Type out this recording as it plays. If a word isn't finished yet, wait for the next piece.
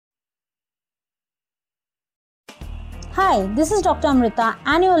Hi, this is Dr. Amrita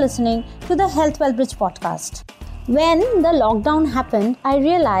and you're listening to the Health Well Bridge podcast. When the lockdown happened, I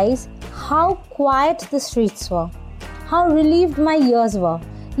realized how quiet the streets were, how relieved my ears were.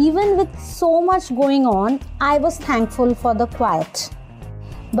 Even with so much going on, I was thankful for the quiet.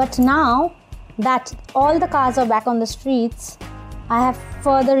 But now that all the cars are back on the streets, I have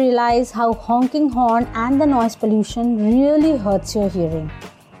further realized how honking horn and the noise pollution really hurts your hearing.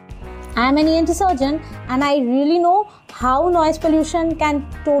 I am an ENT surgeon and I really know how noise pollution can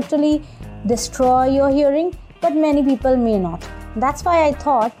totally destroy your hearing, but many people may not. That's why I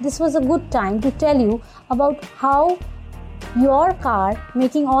thought this was a good time to tell you about how your car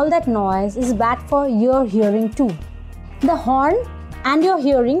making all that noise is bad for your hearing too. The horn and your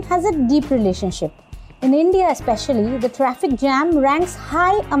hearing has a deep relationship. In India especially, the traffic jam ranks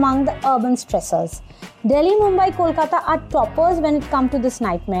high among the urban stressors. Delhi, Mumbai, Kolkata are toppers when it comes to this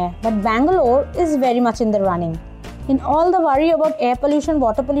nightmare, but Bangalore is very much in the running. In all the worry about air pollution,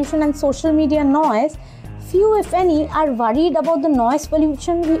 water pollution and social media noise, few if any are worried about the noise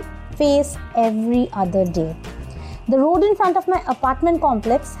pollution we face every other day. The road in front of my apartment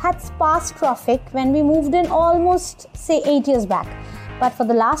complex had sparse traffic when we moved in almost 8 years back. But for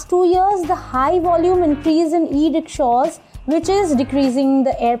the last 2 years, the high volume increase in e-rickshaws, which is decreasing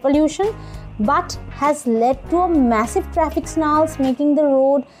the air pollution, but has led to a massive traffic snarls, making the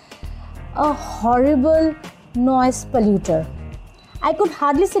road a horrible noise polluter. I could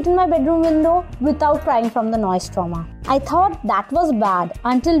hardly sit in my bedroom window without crying from the noise trauma. I thought that was bad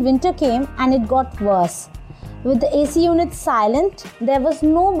until winter came and it got worse. With the AC units silent, there was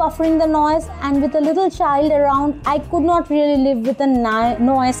no buffering the noise, and with a little child around, I could not really live with a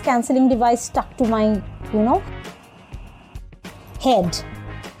noise cancelling device stuck to my, head.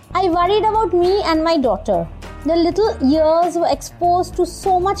 I worried about me and my daughter. The little ears were exposed to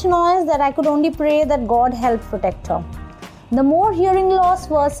so much noise that I could only pray that God help protect her. The more hearing loss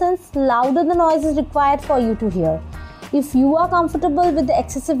worsens, the louder the noise is required for you to hear. If you are comfortable with the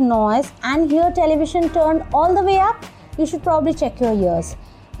excessive noise and hear television turned all the way up, you should probably check your ears.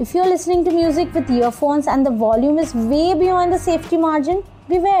 If you are listening to music with earphones and the volume is way beyond the safety margin,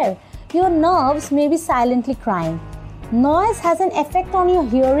 beware. Your nerves may be silently crying. Noise has an effect on your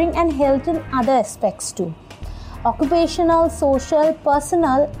hearing and health in other aspects too. Occupational, social,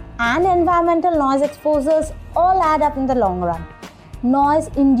 personal and environmental noise exposures all add up in the long run.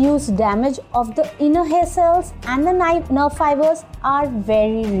 Noise-induced damage of the inner hair cells and the nerve fibers are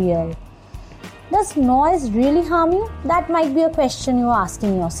very real. Does noise really harm you? That might be a question you are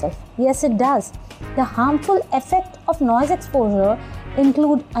asking yourself. Yes, it does. The harmful effect of noise exposure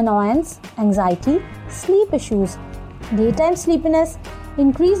include annoyance, anxiety, sleep issues, daytime sleepiness,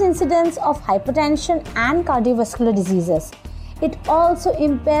 increased incidence of hypertension and cardiovascular diseases. It also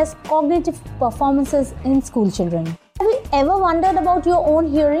impairs cognitive performances in school children. Have you ever wondered about your own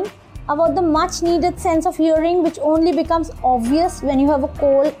hearing? About the much needed sense of hearing which only becomes obvious when you have a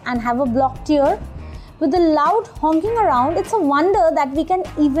cold and have a blocked ear? With the loud honking around, it's a wonder that we can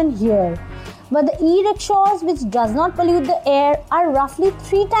even hear. But the e-rickshaws, which does not pollute the air, are roughly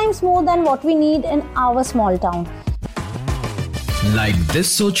 3 times more than what we need in our small town. Like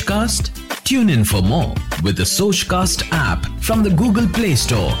this Sochcast? Tune in for more with the Sochcast app from the Google Play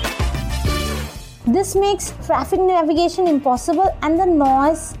Store. This makes traffic navigation impossible and the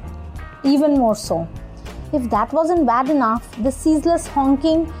noise even more so. If that wasn't bad enough, the ceaseless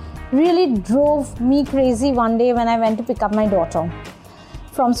honking really drove me crazy one day when I went to pick up my daughter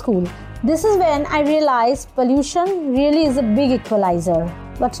from school. This is when I realized pollution really is a big equalizer,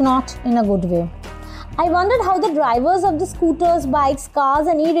 but not in a good way. I wondered how the drivers of the scooters, bikes, cars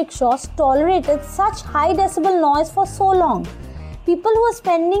and e-rickshaws tolerated such high decibel noise for so long. People who are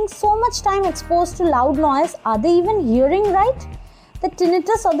spending so much time exposed to loud noise, are they even hearing right? The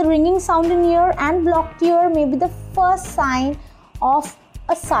tinnitus or the ringing sound in ear and blocked ear may be the first sign of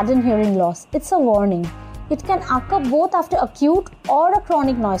a sudden hearing loss. It's a warning. It can occur both after acute or a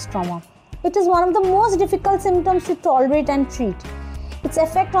chronic noise trauma. It is one of the most difficult symptoms to tolerate and treat. Its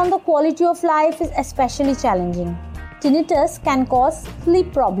effect on the quality of life is especially challenging. Tinnitus can cause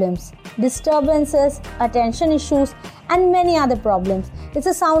sleep problems, disturbances, attention issues, and many other problems. It's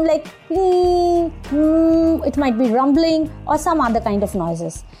a sound like it might be rumbling or some other kind of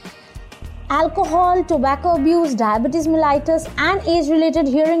noises. Alcohol, tobacco abuse, diabetes mellitus, and age-related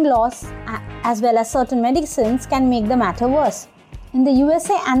hearing loss, as well as certain medicines, can make the matter worse. In the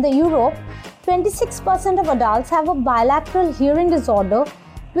USA and the Europe, 26% of adults have a bilateral hearing disorder,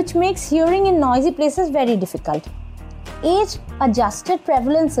 which makes hearing in noisy places very difficult. Age-adjusted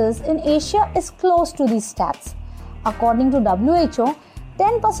prevalences in Asia is close to these stats. According to WHO,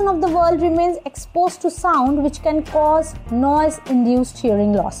 10% of the world remains exposed to sound, which can cause noise-induced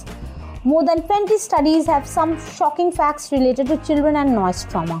hearing loss. More than 20 studies have some shocking facts related to children and noise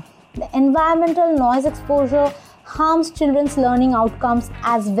trauma. The environmental noise exposure harms children's learning outcomes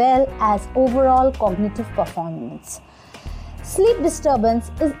as well as overall cognitive performance. Sleep disturbance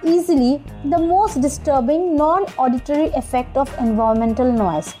is easily the most disturbing non-auditory effect of environmental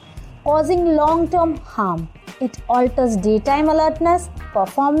noise, causing long-term harm. It alters daytime alertness,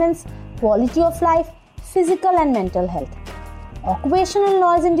 performance, quality of life, physical and mental health. Occupational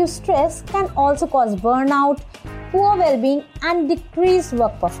noise-induced stress can also cause burnout, poor well-being, and decreased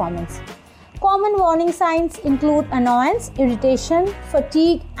work performance. Common warning signs include annoyance, irritation,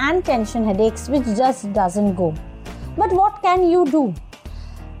 fatigue, and tension headaches, which just doesn't go. But what can you do?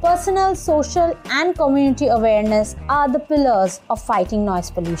 Personal, social, and community awareness are the pillars of fighting noise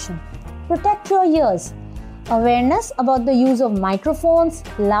pollution. Protect your ears. Awareness about the use of microphones,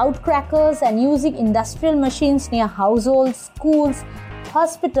 loud crackers, and using industrial machines near households, schools,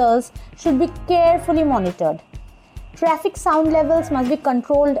 hospitals should be carefully monitored. Traffic sound levels must be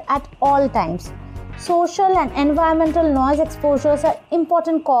controlled at all times. Social and environmental noise exposures are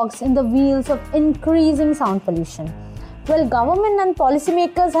important cogs in the wheels of increasing sound pollution. While government and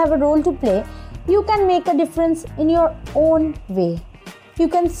policymakers have a role to play, you can make a difference in your own way. You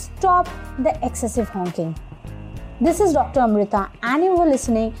can stop the excessive honking. This is Dr. Amrita, and you were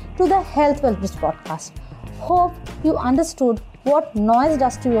listening to the Health Well Bridge podcast. Hope you understood what noise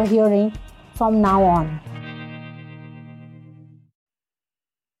does to your hearing from now on.